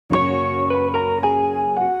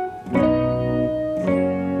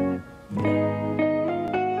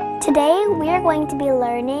are going to be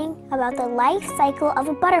learning about the life cycle of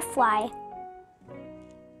a butterfly.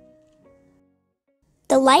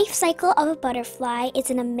 The life cycle of a butterfly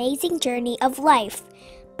is an amazing journey of life.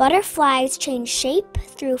 Butterflies change shape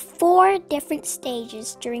through 4 different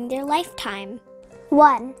stages during their lifetime.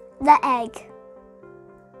 1. The egg.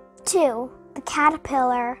 2. The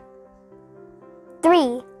caterpillar.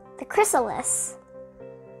 3. The chrysalis.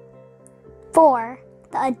 4.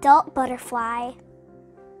 The adult butterfly.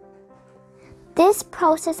 This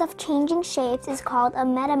process of changing shapes is called a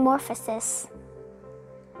metamorphosis.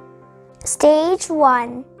 Stage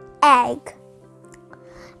 1. Egg.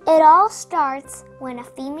 It all starts when a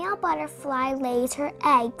female butterfly lays her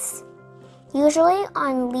eggs, usually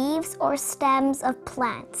on leaves or stems of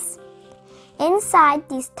plants. Inside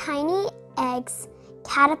these tiny eggs,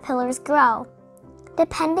 caterpillars grow.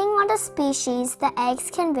 Depending on the species, the eggs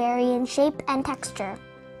can vary in shape and texture.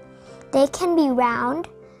 They can be round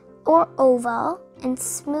or oval and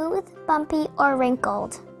smooth, bumpy, or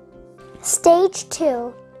wrinkled. Stage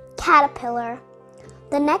 2. Caterpillar.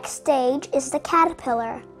 The next stage is the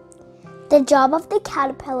caterpillar. The job of the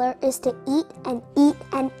caterpillar is to eat and eat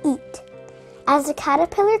and eat. As the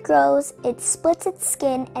caterpillar grows, it splits its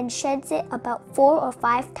skin and sheds it about 4 or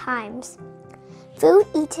 5 times. Food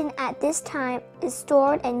eaten at this time is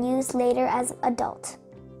stored and used later as an adult.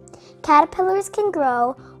 Caterpillars can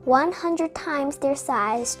grow 100 times their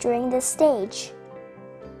size during this stage.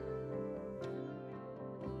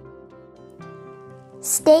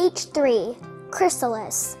 Stage 3.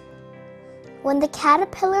 Chrysalis. When the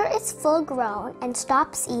caterpillar is full grown and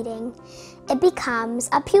stops eating, it becomes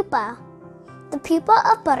a pupa. The pupa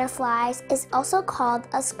of butterflies is also called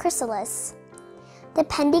a chrysalis.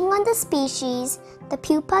 Depending on the species, the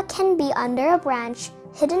pupa can be under a branch,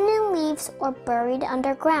 hidden in leaves, or buried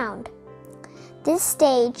underground. This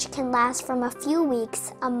stage can last from a few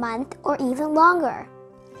weeks, a month, or even longer.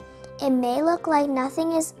 It may look like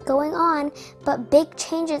nothing is going on, but big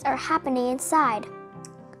changes are happening inside.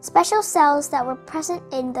 Special cells that were present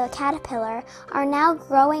in the caterpillar are now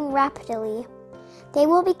growing rapidly. They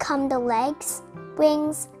will become the legs,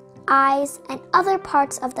 wings, eyes, and other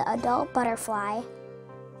parts of the adult butterfly.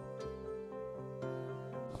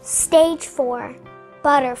 Stage 4.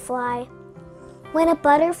 Butterfly. When a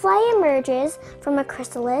butterfly emerges from a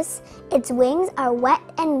chrysalis, its wings are wet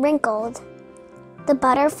and wrinkled. The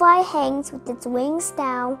butterfly hangs with its wings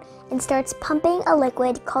down and starts pumping a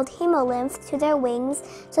liquid called hemolymph to their wings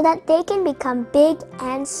so that they can become big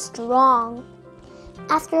and strong.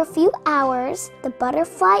 After a few hours, the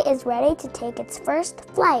butterfly is ready to take its first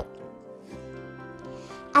flight.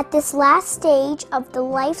 At this last stage of the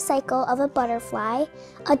life cycle of a butterfly,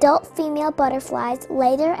 adult female butterflies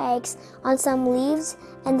lay their eggs on some leaves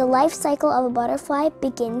and the life cycle of a butterfly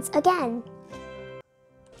begins again.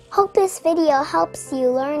 Hope this video helps you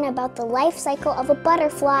learn about the life cycle of a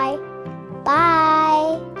butterfly.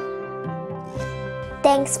 Bye!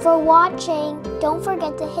 Thanks for watching. Don't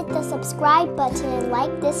forget to hit the subscribe button and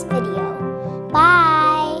like this video. Bye!